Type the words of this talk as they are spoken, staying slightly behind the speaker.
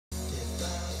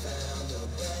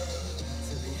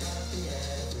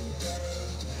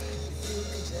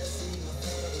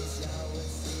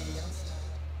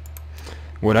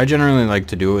What I generally like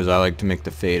to do is I like to make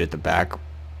the fade at the back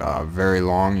very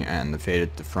long and the fade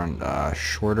at the front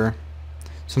shorter.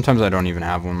 Sometimes I don't even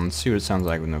have one. Let's see what it sounds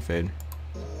like with no fade.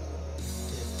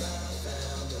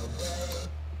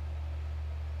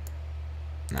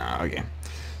 Okay,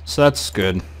 so that's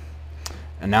good.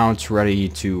 And now it's ready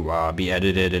to be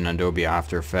edited in Adobe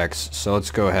After Effects. So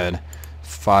let's go ahead,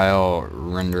 File,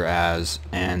 Render As,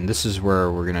 and this is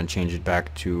where we're going to change it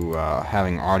back to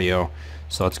having audio.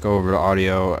 So let's go over to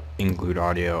Audio, Include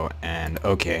Audio, and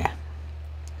OK.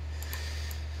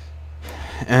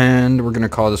 And we're going to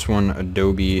call this one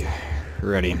Adobe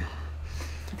Ready.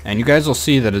 And you guys will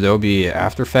see that Adobe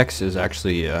After Effects is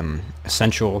actually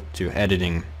essential to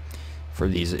editing for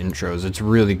these intros. It's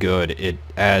really good. It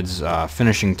adds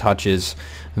finishing touches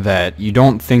that you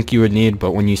don't think you would need,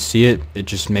 but when you see it, it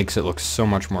just makes it look so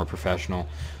much more professional.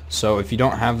 So if you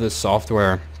don't have this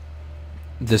software,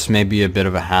 this may be a bit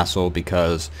of a hassle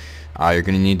because you're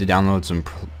going to need to download some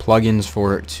plugins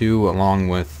for it too, along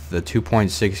with the 2.6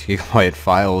 gigabyte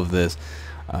file of this.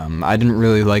 I didn't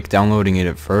really like downloading it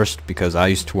at first because I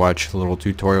used to watch little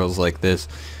tutorials like this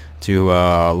to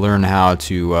learn how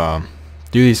to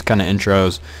do these kind of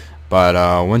intros, but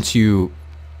once you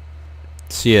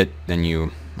see it, then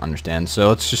you understand. So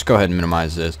let's just go ahead and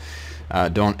minimize this.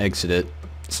 Don't exit it.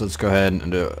 So let's go ahead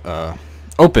and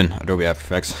open Adobe After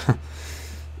Effects.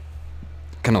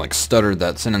 Kind of like stuttered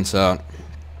that sentence out.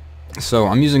 So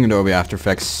I'm using Adobe After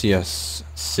Effects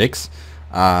CS6.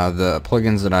 The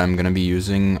plugins that I'm going to be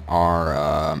using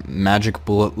are Magic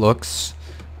Bullet Looks,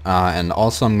 and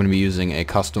also I'm going to be using a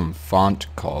custom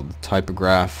font called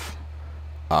Typograph.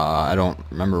 I don't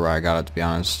remember where I got it, to be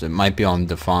honest. It might be on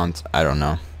the font, I don't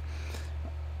know.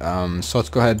 So let's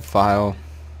go ahead, File,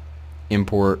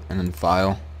 Import, and then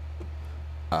File.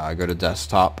 Go to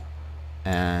Desktop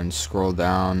and scroll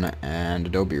down, and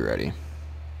Adobe Ready.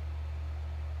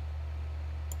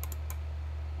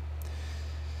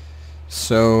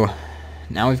 So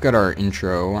now we've got our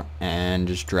intro, and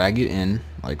just drag it in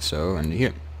like so into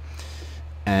here.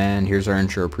 And here's our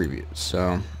intro preview.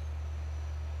 So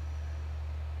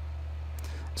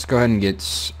let's go ahead and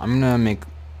get, I'm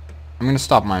gonna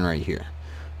stop mine right here.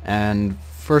 And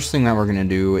first thing that we're gonna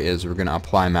do is we're gonna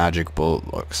apply Magic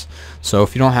Bullet Looks. So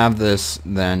if you don't have this,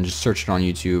 then just search it on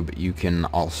YouTube. You can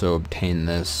also obtain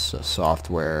this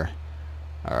software,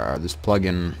 this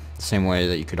plugin, the same way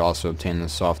that you could also obtain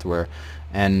this software.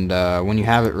 And when you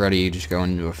have it ready, just go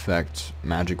into Effect,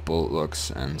 Magic Bullet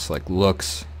Looks, and select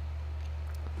Looks.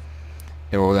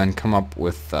 It will then come up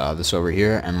with this over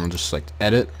here, and we'll just select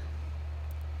Edit.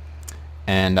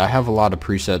 And I have a lot of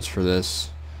presets for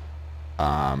this.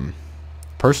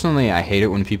 Personally, I hate it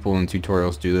when people in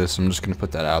tutorials do this. I'm just going to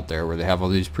put that out there, where they have all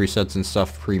these presets and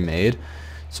stuff pre-made.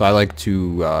 So I like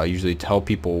to usually tell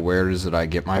people where it is that I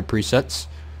get my presets.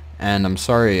 And I'm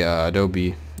sorry,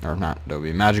 Adobe, or not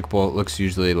Adobe, Magic Bullet Looks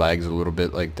usually lags a little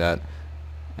bit like that.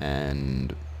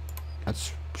 And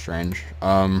that's strange.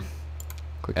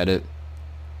 Click Edit.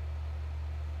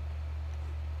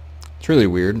 It's really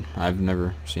weird. I've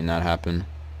never seen that happen.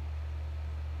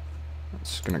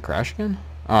 It's gonna crash again?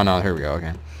 Oh no, here we go.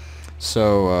 Okay.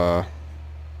 So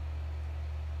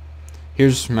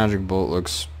here's Magic Bullet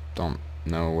Looks. Don't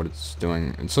know what it's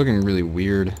doing. It's looking really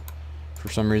weird for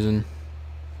some reason.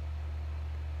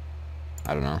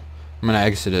 I don't know. I'm gonna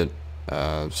exit it.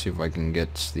 See if I can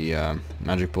get the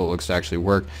Magic Bullet Looks to actually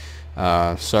work.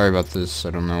 Sorry about this. I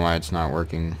don't know why it's not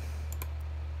working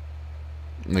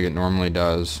like it normally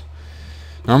does.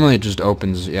 Normally it just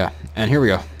opens, yeah, and here we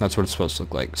go. That's what it's supposed to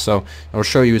look like. So it'll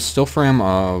show you a still frame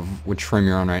of which frame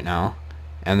you're on right now,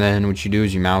 and then what you do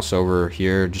is you mouse over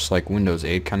here, just like Windows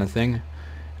 8 kind of thing,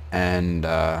 and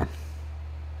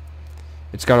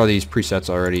it's got all these presets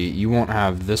already. You won't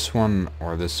have this one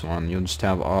or this one. You'll just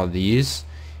have all of these.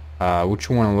 What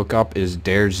you want to look up is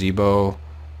Dare Zebo,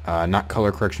 not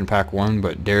Color Correction Pack 1,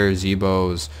 but Dare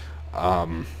Zebo's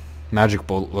Magic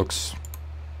Bullet Looks.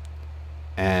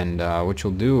 And what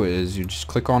you'll do is you just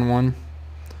click on one.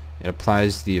 It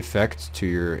applies the effect to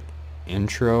your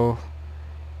intro,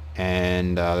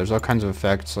 and there's all kinds of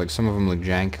effects. Like some of them look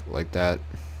jank like that.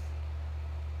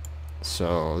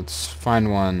 So let's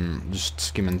find one just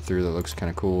skimming through that looks kind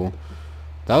of cool.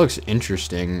 That looks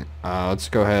interesting. Let's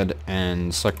go ahead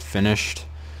and select Finished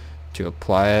to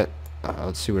apply it.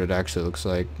 Let's see what it actually looks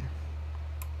like.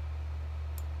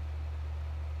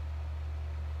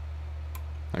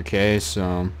 Okay,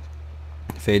 so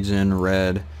fades in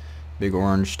red, big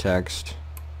orange text.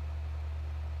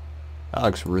 That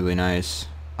looks really nice.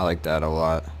 I like that a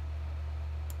lot.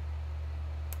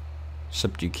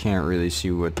 Except you can't really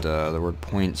see what the word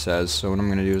point says. So what I'm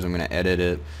going to do is I'm going to edit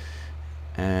it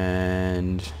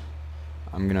and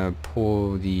I'm gonna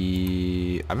pull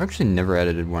the, I've actually never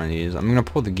edited one of these. I'm gonna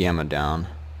pull the gamma down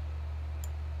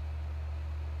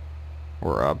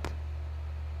or up.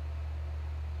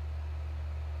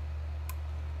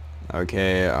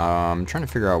 Okay, I'm trying to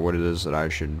figure out what it is that I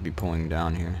should be pulling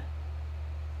down here.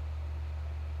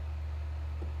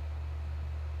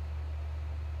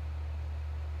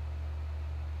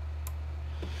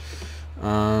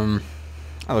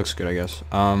 That looks good, I guess.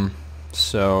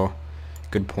 So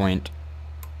good point,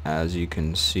 as you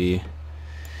can see.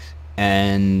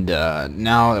 And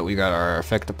now that we got our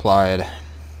effect applied,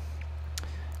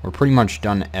 we're pretty much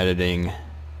done editing.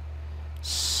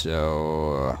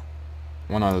 So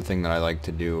one other thing that I like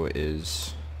to do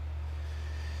is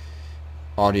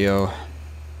audio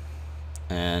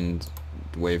and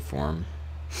waveform.